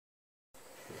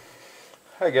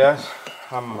Hey guys,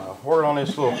 I'm working on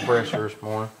this little compressor this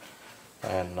morning,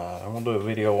 and I'm going to do a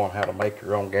video on how to make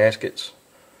your own gaskets.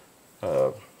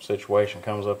 Situation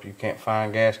comes up, you can't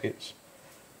find gaskets.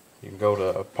 You can go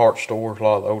to parts stores, a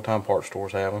lot of the old time parts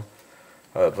stores have them.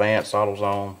 Advanced,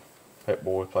 AutoZone, Pet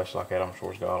Boy, places like that, I'm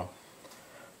sure it's got them.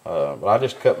 But I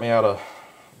just cut me out a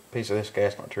piece of this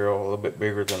gasket material a little bit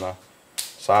bigger than the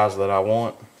size that I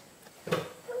want.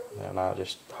 And I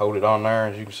just hold it on there.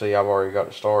 As you can see, I've already got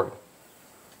it started.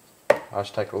 I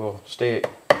just take a little stick,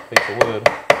 piece of wood.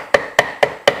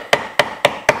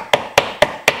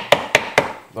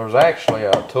 There's actually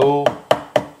a tool.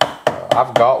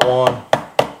 I've got one.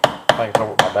 I think it's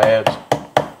over at my dad's.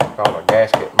 It's called a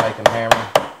gasket making hammer.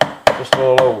 Just a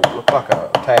little old, looks like a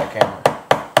tack hammer.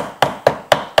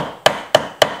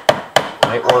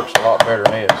 And it works a lot better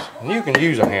than this. And you can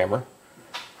use a hammer.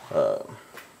 Let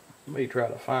me try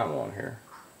to find one here.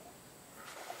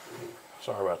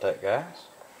 Sorry about that, guys.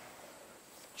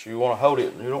 But you want to hold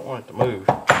it, you don't want it to move.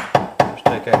 Just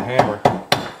take that hammer.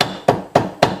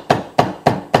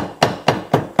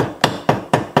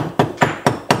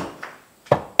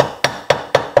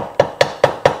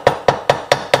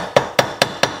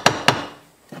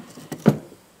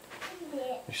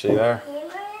 You see there?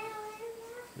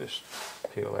 Just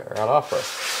peel that right off there.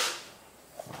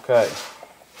 Okay.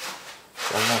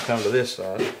 So I'm going to come to this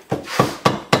side.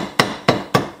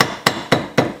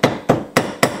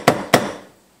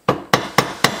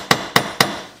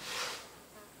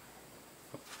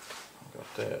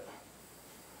 That.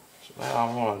 So now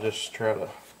I'm going to just try to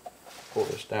pull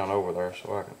this down over there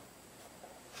so I can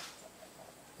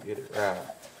get it right.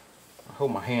 I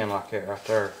hold my hand like that right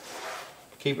there.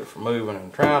 Keep it from moving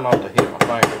and try not to hit my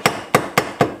fingers.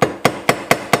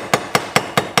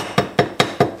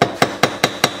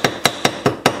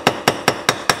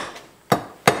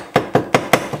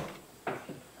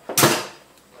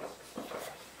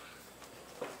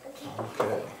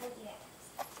 Okay.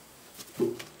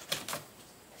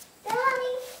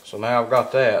 So now I've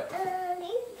got that,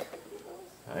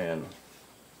 and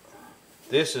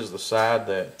this is the side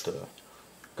that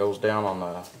goes down on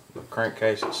the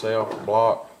crankcase itself, the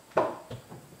block,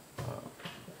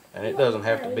 and it doesn't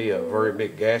have to be a very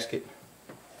big gasket.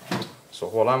 So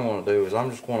what I'm going to do is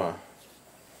I'm going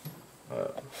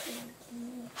to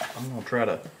try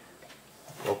to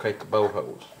locate the bow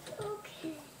holes.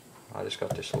 I just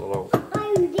got this little old,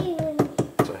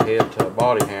 it's a head to a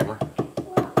body hammer.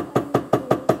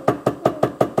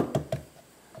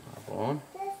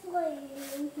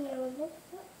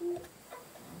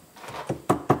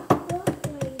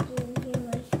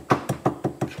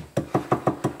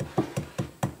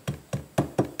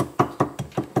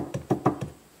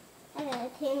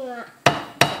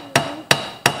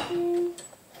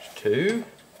 Two.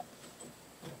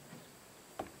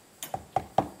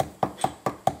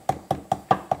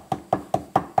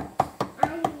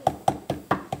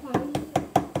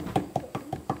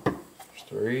 There's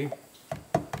three.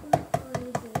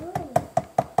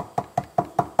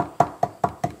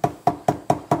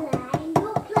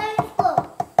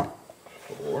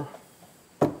 Four.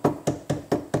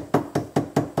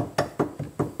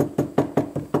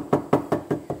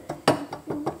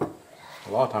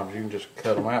 A lot of times you can just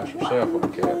cut them out yourself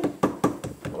like that,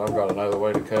 but I've got another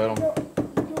way to cut them.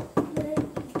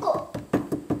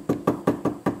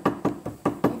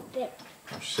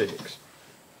 There's six.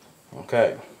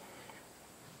 Okay.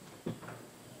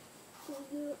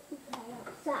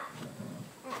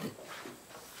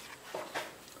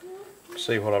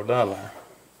 See what I've done there.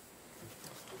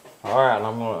 Alright,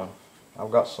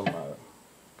 I've got some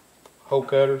hole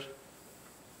cutters,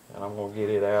 and I'm going to get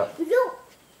it out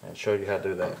and show you how to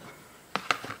do that.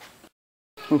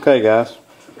 Okay guys,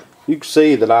 you can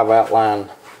see that I've outlined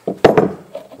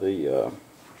the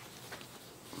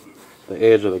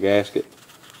edge of the gasket.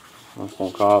 I'm just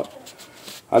going to call it.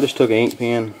 I just took an ink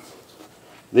pen.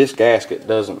 This gasket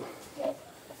doesn't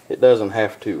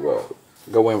have to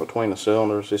go in between the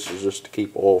cylinders. This is just to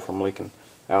keep oil from leaking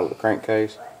out of the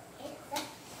crankcase.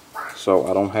 So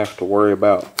I don't have to worry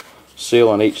about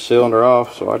sealing each cylinder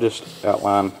off. So I just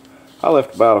outlined, I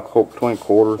left about between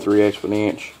 1/4 3/8 of an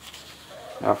inch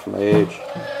out from the edge.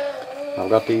 I've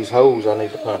got these holes I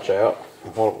need to punch out.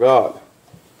 And what I've got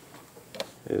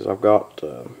is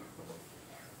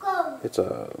it's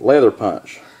a leather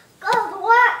punch.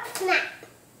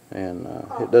 And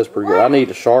it does pretty good. I need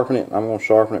to sharpen it. I'm going to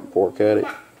sharpen it before I cut it.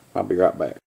 I'll be right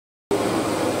back.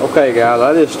 Okay guys,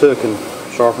 I just took and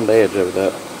sharpened the edge of it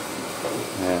up.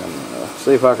 And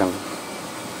see if I can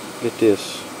get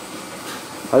this.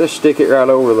 I just stick it right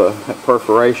over that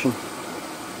perforation.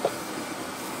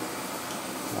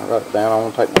 I got it down. I'm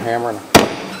going to take my hammer and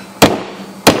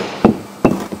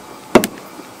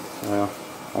Well,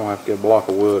 I'm gonna have to get a block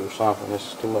of wood or something.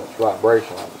 This is too much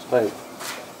vibration on this tape.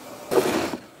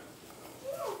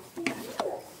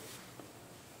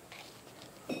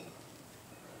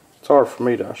 It's hard for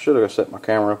me to, I should have set my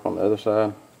camera up on the other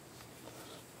side.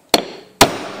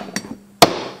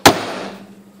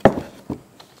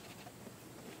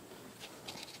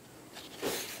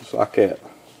 Just like that.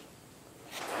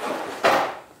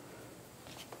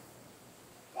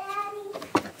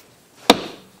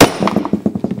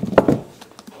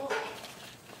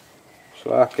 Just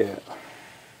like that.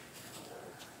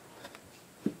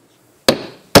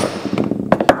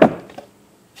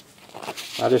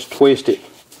 I just twist it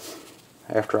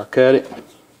after I cut it.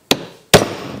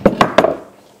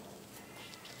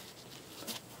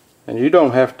 And you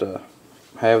don't have to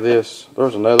have this.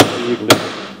 There's another thing you can do.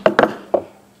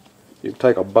 You can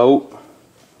take a bolt,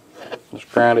 just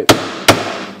grind it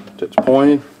till it's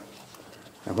pointed.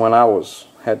 And when I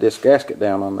had this gasket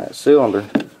down on that cylinder,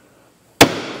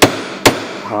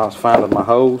 when I was finding my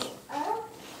holes,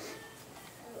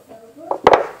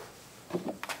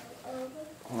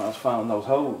 those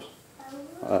holes,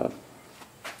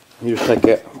 you just take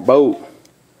that bolt,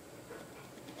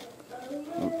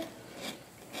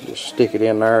 just stick it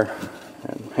in there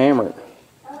and hammer it,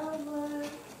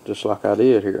 just like I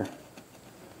did here.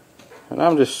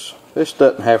 And this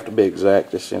doesn't have to be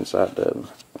exact, this inside doesn't.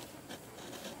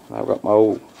 I've got my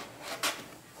old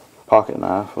pocket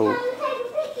knife, old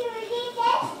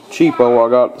cheapo I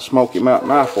got at the Smoky Mountain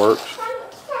Knife Works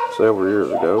several years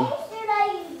ago.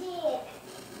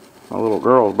 My little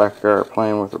girl's back there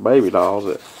playing with her baby dolls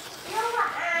that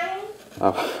I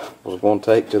was going to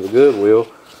take to the Goodwill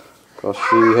because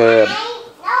she had,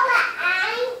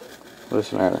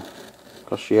 listen at her,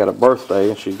 because she had a birthday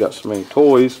and she's got so many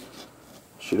toys,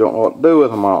 she don't know what to do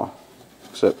with them all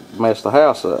except mess the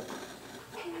house up.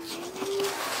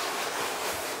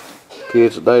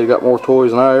 Kids today got more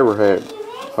toys than I ever had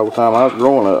the whole time I was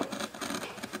growing up.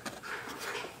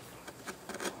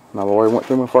 And I've already went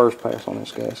through my first pass on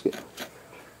this gasket.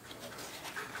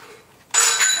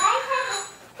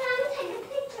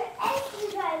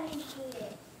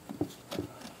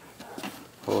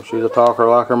 Well, she's a talker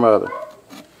like her mother.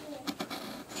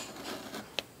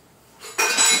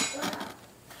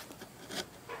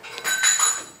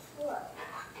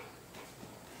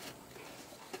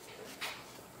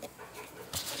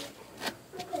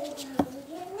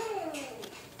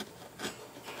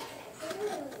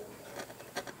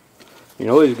 You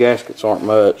know, these gaskets aren't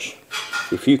much.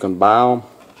 If you can buy them,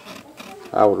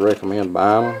 I would recommend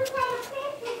buying them.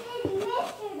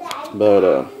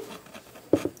 But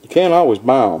you can't always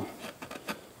buy them.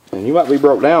 And you might be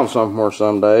broke down somewhere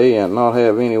someday and not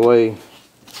have any way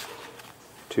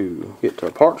to get to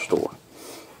a parts store.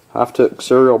 I've took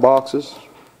cereal boxes,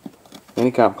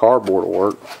 any kind of cardboard will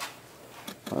work,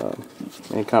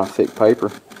 any kind of thick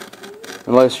paper.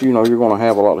 Unless you know you're going to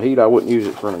have a lot of heat, I wouldn't use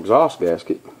it for an exhaust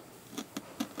gasket.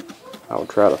 I would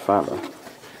try to find a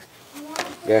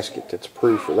gasket that's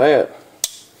approved for that.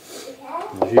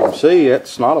 As you can see,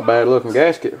 that's not a bad looking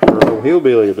gasket for a little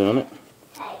hillbilly doing it.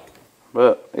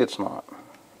 But it's not.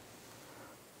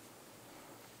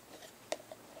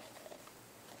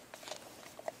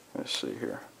 Let's see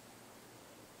here.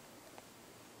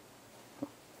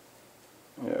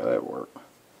 Yeah, that worked.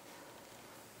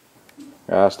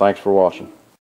 Guys, thanks for watching.